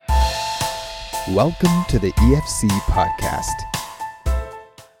Welcome to the EFC podcast.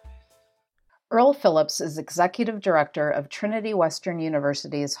 Earl Phillips is Executive Director of Trinity Western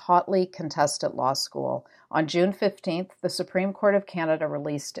University's hotly contested law school. On June 15th, the Supreme Court of Canada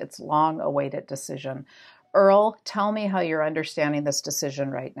released its long-awaited decision. Earl, tell me how you're understanding this decision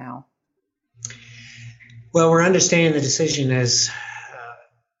right now. Well, we're understanding the decision as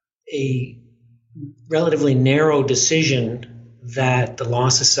a relatively narrow decision that the law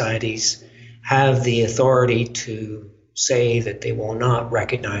societies have the authority to say that they will not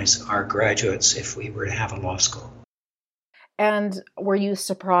recognize our graduates if we were to have a law school. And were you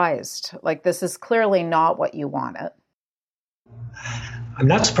surprised? Like, this is clearly not what you wanted. I'm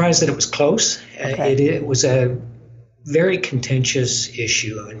not surprised that it was close. Okay. It was a very contentious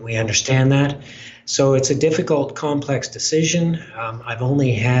issue, and we understand that. So it's a difficult, complex decision. I've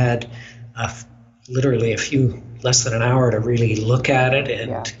only had literally less than an hour to really look at it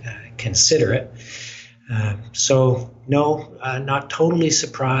and consider it. So no, not totally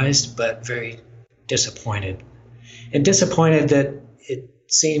surprised, but very disappointed. And disappointed that it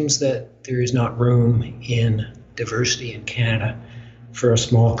seems that there is not room in diversity in Canada for a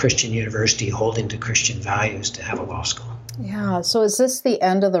small Christian university holding to Christian values to have a law school. Yeah, so is this the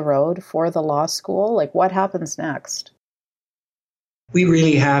end of the road for the law school? Like, what happens next? We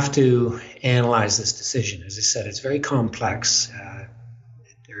really have to analyze this decision. As I said, it's very complex.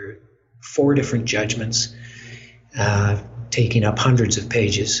 There are 4 different judgments taking up hundreds of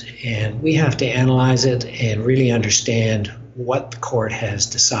pages, and we have to analyze it and really understand what the court has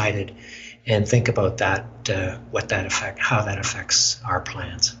decided and think about that, how that affects our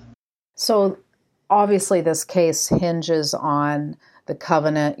plans. So obviously this case hinges on the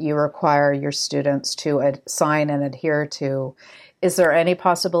covenant you require your students to sign and adhere to. Is there any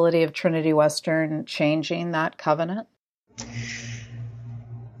possibility of Trinity Western changing that covenant?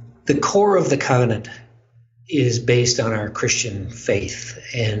 The core of the covenant is based on our Christian faith,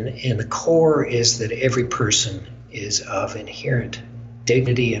 and the core is that every person is of inherent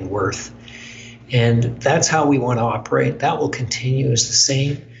dignity and worth. And that's how we want to operate. That will continue as the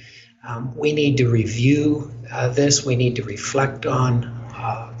same. We need to review this. We need to reflect on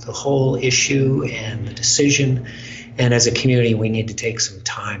the whole issue and the decision. And as a community, we need to take some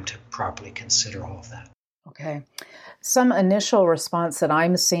time to properly consider all of that. Okay. Some initial response that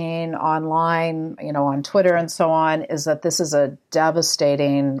I'm seeing online, on Twitter and so on, is that this is a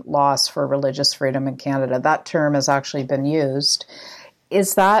devastating loss for religious freedom in Canada. That term has actually been used.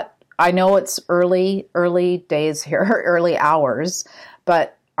 Is that, I know it's early days here, early hours,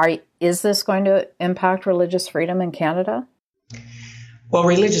 but is this going to impact religious freedom in Canada? Well,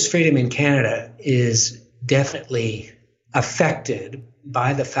 religious freedom in Canada is definitely affected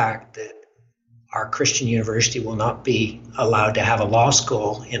by the fact that our Christian university will not be allowed to have a law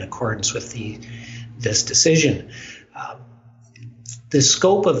school in accordance with this decision. The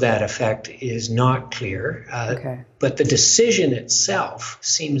scope of that effect is not clear, Okay. But the decision itself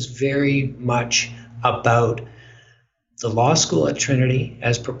seems very much about the law school at Trinity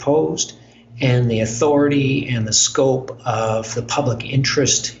as proposed and the authority and the scope of the public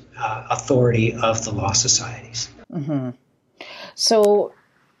interest authority of the law societies. Mm-hmm. So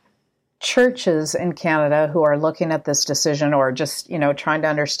churches in Canada who are looking at this decision or just, trying to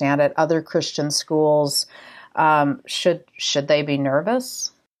understand it, other Christian schools, should they be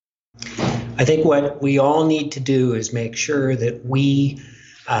nervous? I think what we all need to do is make sure that we,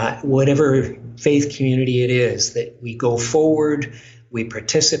 whatever faith community it is, that we go forward, we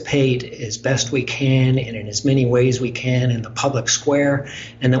participate as best we can and in as many ways we can in the public square,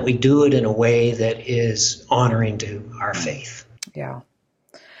 and that we do it in a way that is honoring to our faith. Yeah.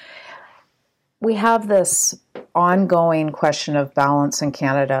 We have this ongoing question of balance in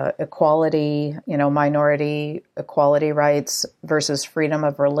Canada, equality, minority equality rights versus freedom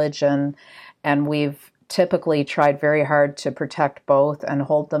of religion. And we've typically tried very hard to protect both and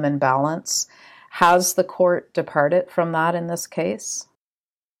hold them in balance. Has the court departed from that in this case?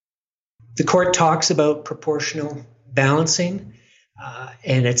 The court talks about proportional balancing,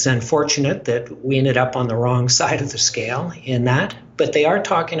 and it's unfortunate that we ended up on the wrong side of the scale in that, but they are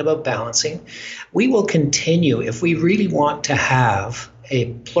talking about balancing. We will continue, if we really want to have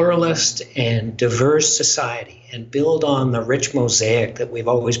a pluralist and diverse society and build on the rich mosaic that we've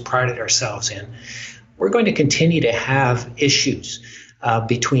always prided ourselves in, we're going to continue to have issues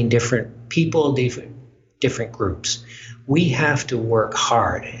between different people, different groups. We have to work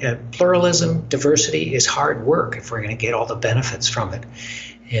hard. Pluralism, diversity is hard work if we're going to get all the benefits from it.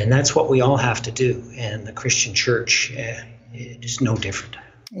 And that's what we all have to do. And the Christian church is no different.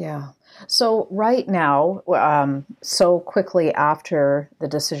 Yeah. So right now, so quickly after the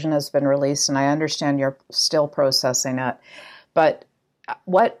decision has been released, and I understand you're still processing it, but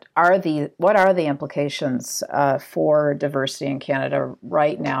what are the implications for diversity in Canada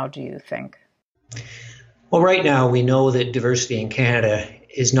right now, do you think? Well, right now we know that diversity in Canada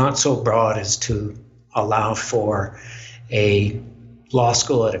is not so broad as to allow for a law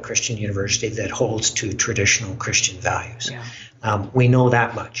school at a Christian university that holds to traditional Christian values. Yeah. We know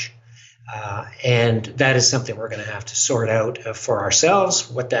that much. And that is something we're going to have to sort out for ourselves,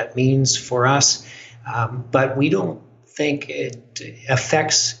 what that means for us. But we don't think it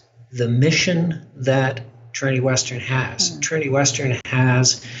affects the mission that Trinity Western has. Trinity Western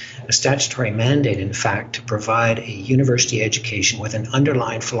has a statutory mandate, in fact, to provide a university education with an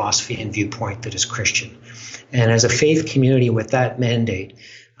underlying philosophy and viewpoint that is Christian. And as a faith community with that mandate,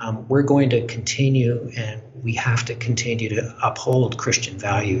 we're going to continue, and we have to continue to uphold Christian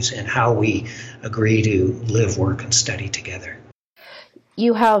values and how we agree to live, work, and study together.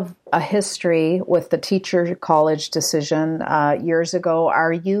 You have a history with the teacher college decision years ago.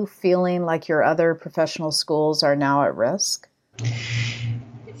 Are you feeling like your other professional schools are now at risk?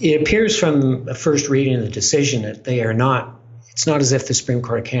 It appears from a first reading of the decision that they are not. It's not as if the Supreme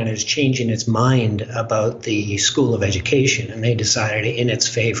Court of Canada is changing its mind about the School of Education, and they decided in its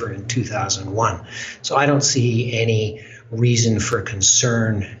favor in 2001. So I don't see any reason for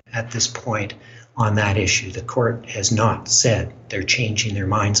concern at this point on that issue. The court has not said they're changing their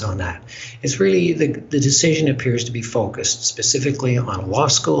minds on that. It's really the decision appears to be focused specifically on a law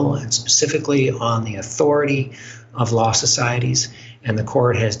school and specifically on the authority of law societies, and the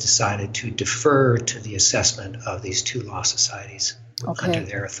court has decided to defer to the assessment of these two law societies under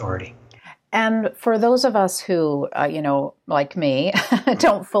their authority. And for those of us who, like me,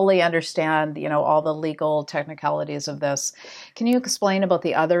 don't fully understand, all the legal technicalities of this, can you explain about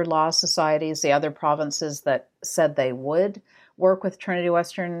the other law societies, the other provinces that said they would work with Trinity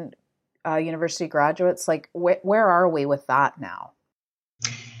Western University graduates? Like, where are we with that now?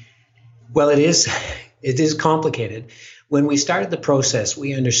 Well, it is complicated. When we started the process,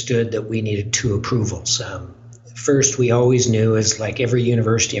 we understood that we needed two approvals. First, we always knew, as like every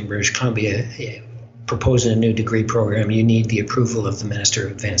university in British Columbia proposing a new degree program, you need the approval of the Minister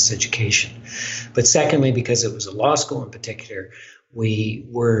of Advanced Education. But secondly, because it was a law school in particular, we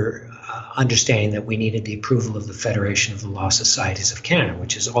were understanding that we needed the approval of the Federation of the Law Societies of Canada,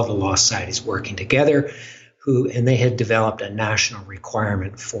 which is all the law societies working together, and they had developed a national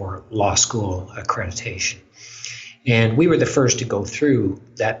requirement for law school accreditation. And we were the first to go through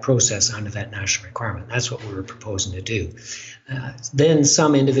that process under that national requirement. That's what we were proposing to do. Then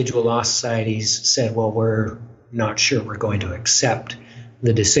some individual law societies said, well, we're not sure we're going to accept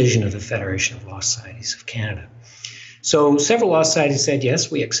the decision of the Federation of Law Societies of Canada. So several law societies said, yes,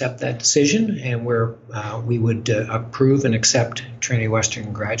 we accept that decision, and we would approve and accept Trinity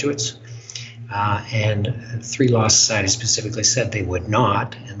Western graduates. And three law societies specifically said they would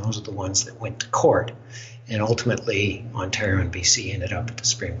not, and those are the ones that went to court. And ultimately, Ontario and BC ended up at the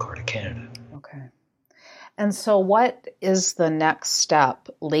Supreme Court of Canada. Okay. And so what is the next step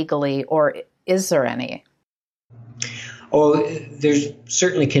legally, or is there any? Oh, there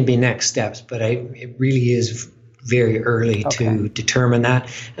certainly can be next steps, but it really is very early to determine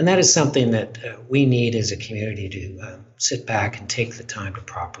that. And that is something that we need as a community to sit back and take the time to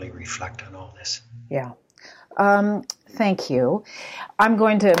properly reflect on all this. Yeah. Thank you. I'm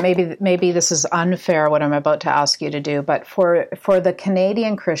going to, maybe this is unfair what I'm about to ask you to do, but for the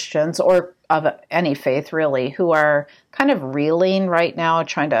Canadian Christians, or of any faith really, who are kind of reeling right now,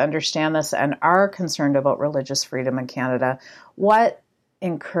 trying to understand this and are concerned about religious freedom in Canada, what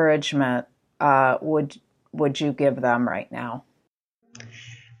encouragement would you give them right now?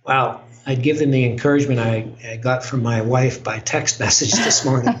 Well, I'd give them the encouragement I got from my wife by text message this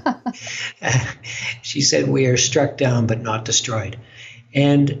morning. She said, "We are struck down but not destroyed,"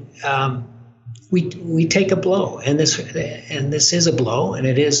 and we take a blow, and this is a blow, and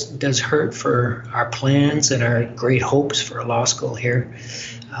it does hurt for our plans and our great hopes for a law school here.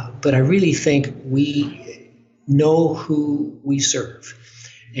 But I really think we know who we serve,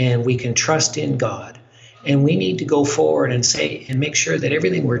 and we can trust in God. And we need to go forward and say and make sure that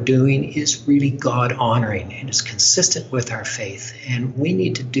everything we're doing is really God-honoring and is consistent with our faith. And we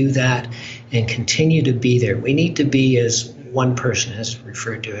need to do that and continue to be there. We need to be, as one person has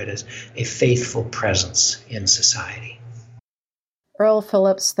referred to it, as a faithful presence in society. Earl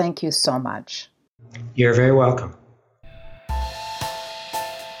Phillips, thank you so much. You're very welcome.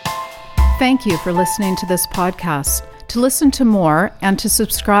 Thank you for listening to this podcast. To listen to more and to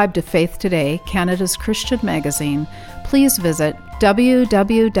subscribe to Faith Today, Canada's Christian magazine, please visit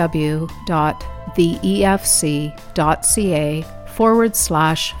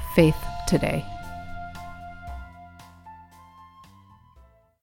www.theefc.ca/faith today.